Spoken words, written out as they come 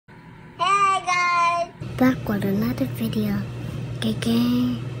back with another video.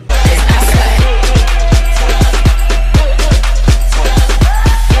 Gang.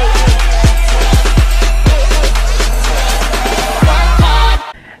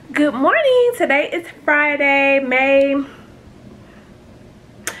 Good morning. Today is Friday, May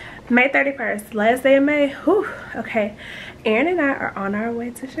 31st, last day of May. Whew. Okay, Aaron and I are on our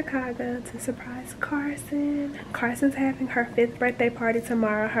way to Chicago to surprise Karsyn. Karsyn's having her 5th birthday party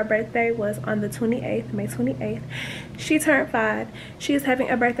tomorrow. Her birthday was on the 28th, May 28th. She turned 5. She is having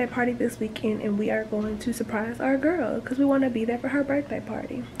a birthday party this weekend, and we are going to surprise our girl because we want to be there for her birthday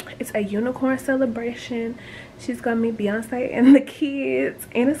party. It's a unicorn celebration. She's gonna meet Beyonce and the kids,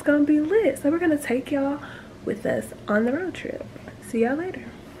 and it's gonna be lit. So we're gonna take y'all with us on the road trip. See y'all later.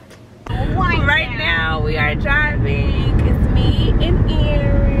 Right now we are driving. It's me and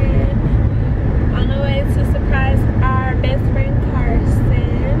Aaron on the way to surprise our best friend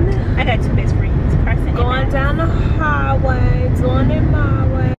Karsyn. I got 2 best friends, Karsyn. Going down the highway, doing it my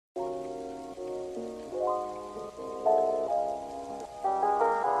way.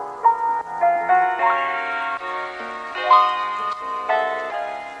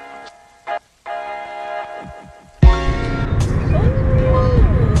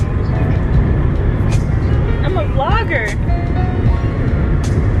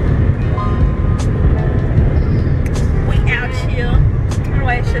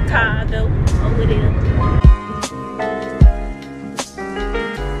 Chicago over there.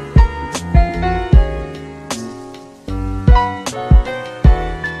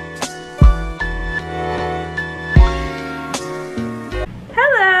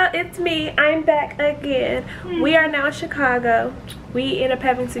 Hello, it's me. I'm back again. We are now in Chicago. We end up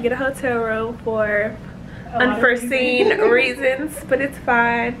having to get a hotel room for unforeseen reasons, but it's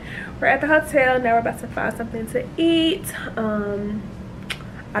fine. We're at the hotel now. We're about to find something to eat.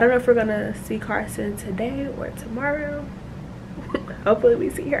 I don't know if we're gonna see Karsyn today or tomorrow. Hopefully we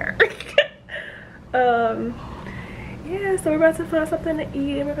see her. Yeah, so we're about to find something to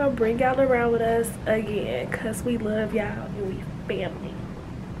eat, and we're gonna bring y'all around with us again because we love y'all and we family.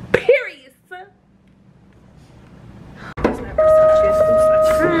 Period.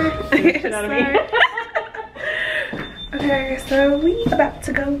 Okay, so we about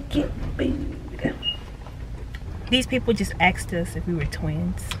to go get food. These people just asked us if we were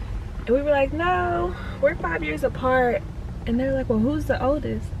twins. And we were like, no, we're 5 years apart. And they were like, well, who's the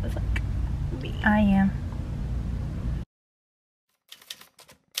oldest? I was like, me. I am.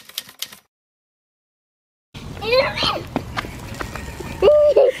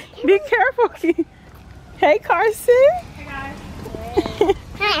 Be careful. Hey, Karsyn.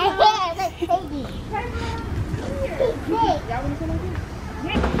 Hey, guys.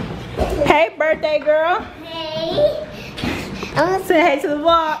 Hey, birthday girl. Hey. I want to say hey to the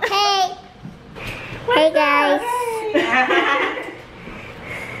vlog. Hey. Hey guys.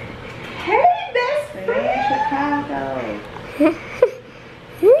 Hey, best friend. Chicago.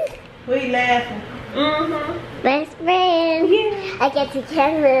 We laughing. Best friend. Yeah. I get the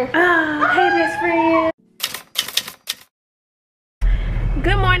camera. Hey, best friend.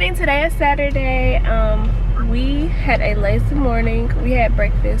 Good morning. Today is Saturday. We had a lazy morning. We had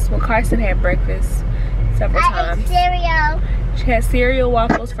breakfast. Well, Karsyn had breakfast several times. I ate cereal. She had cereal,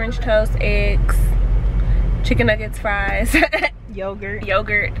 waffles, French toast, eggs, chicken nuggets, fries, Yogurt,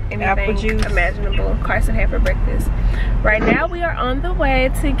 anything apple juice imaginable. Karsyn had for breakfast. Right now we are on the way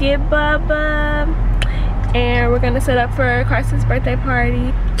to get Bubba, and we're gonna set up for Karsyn's birthday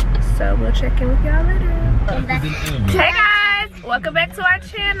party. So we'll check in with y'all later. Hey guys, welcome back to our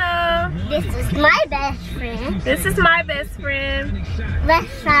channel. This is my best friend. This is my best friend.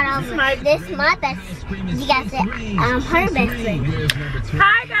 Let's start off with this my best friend. You guys said her best friend.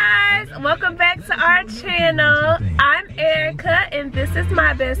 Hi guys, welcome back to our channel. I'm Erica and this is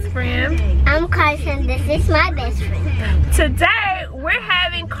my best friend. I'm Karsyn. This is my best friend. Today we're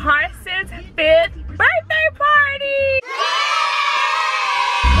having Karsyn's 5th birthday party.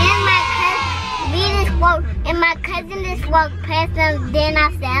 And my cousin just walked past them, then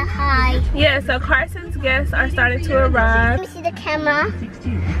I said hi. Yeah, so Karsyn's guests are starting to arrive. Let me see the camera.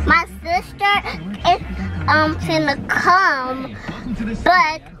 My sister is finna come,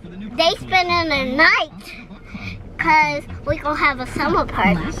 but they spending the night because we gonna have a summer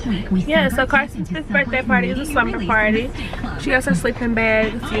party. Yeah, so Karsyn's 5th birthday party is a summer party. She has her sleeping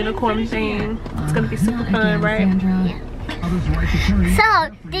bag, it's a unicorn thing. It's gonna be super fun, right? Yeah. So,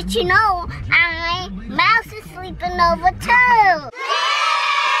 did you know Mouse is sleeping over too?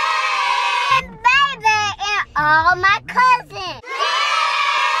 And baby and all my cousins.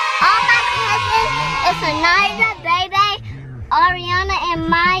 All my cousins is Anaya, baby, Ariana and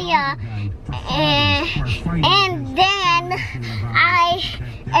Maya, and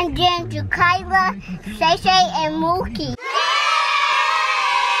then to Kyla, Shay and Mookie.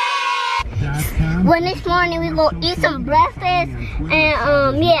 Well, this morning we gonna eat some breakfast,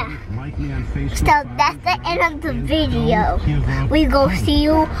 and yeah. So that's the end of the video. We gonna see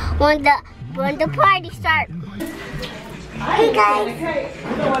you when the party starts. Hey guys,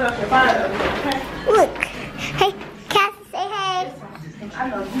 look. Hey, Cassie, say hey.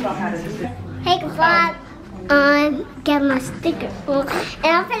 Hey, vlog. Get my sticker on,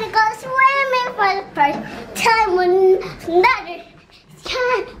 and I'm gonna go swimming for the first time with another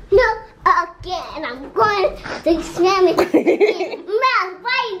time. No, again, I'm going to swimming. Mel,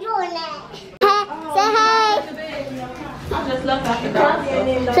 why are you doing that? Hey, say hey. I just left off the dog.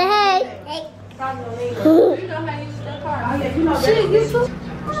 Say hey. You know how you use that car? Oh yeah, you know that.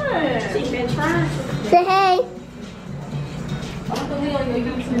 She's been trying. Say hey. We on your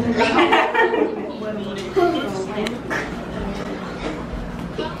YouTube.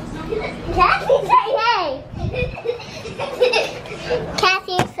 Cassie, say hey.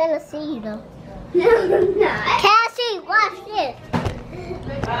 Cassie is gonna see you though. No, I'm not. Cassie, watch this.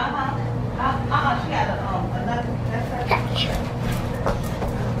 She got another.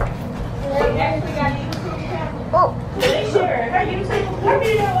 Oh. Sure. Her YouTube. Her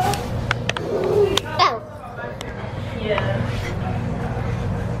video. Oh. Yeah.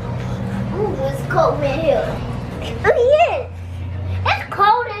 Ooh, it's cold in here. Oh yeah. It's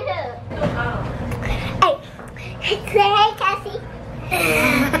cold in here. Hey, say hey, Cassie.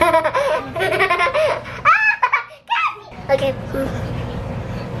 Cassie. Okay.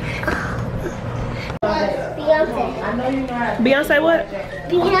 Beyonce. Beyonce what?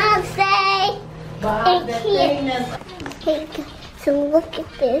 Beyonce. And kids. Hey, so look at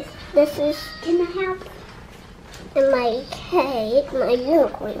this. This is in the house. And my cake, my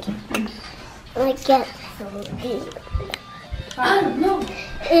unicorn cake. I get some deep.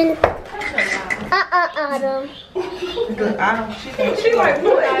 And Autumn. She like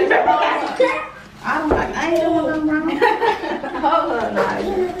what? I ain't doing nothing wrong. Hold on,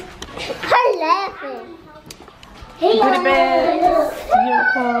 Her laughing. Hey, Goodie bags,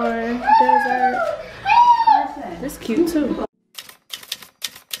 unicorn, desert. This cute too.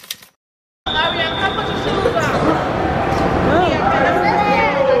 Ariana, come put your shoes on. Oh.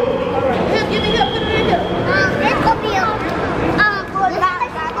 Here, give me here, put it in here. This gonna be a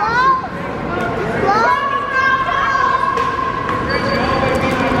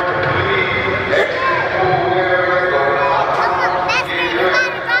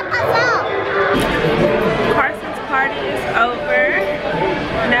Karsyn's party is over.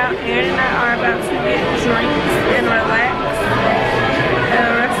 Now Aaron and I are about to get drinks and relax at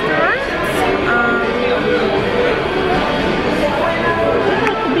a restaurant.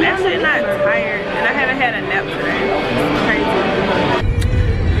 I'm actually not tired, and I haven't had a nap today. It's crazy.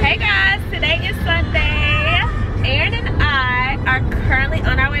 Hey guys, today is Sunday. Aaron and I are currently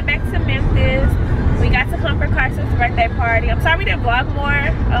on our way back to Memphis. We got to come for Karsyn's birthday party. I'm sorry we didn't vlog more.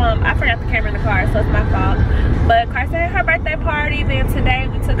 I forgot the camera in the car, so it's my fault. But Karsyn had her birthday party. Then today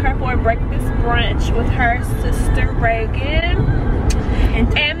we took her for a breakfast brunch with her sister Reagan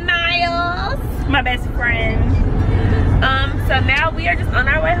and Miles, my best friend. So now we are just on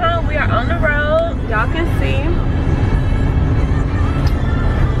our way home. We are on the road. Y'all can see.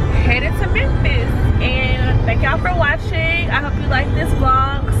 Headed to Memphis. And thank y'all for watching. I hope you like this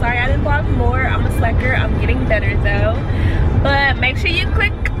vlog. Sorry I didn't vlog more. I'm a slacker. I'm getting better though. But make sure you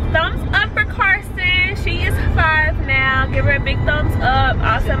click thumbs up for Karsyn. She is 5 now. Give her a big thumbs up.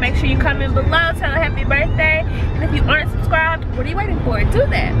 Also make sure you comment below. Tell her happy birthday. And if you aren't subscribed, what are you waiting for? Do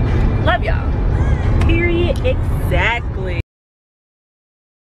that. Love y'all. Period. Exactly.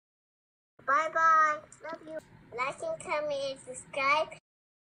 bye bye. Love you. Like and comment and subscribe.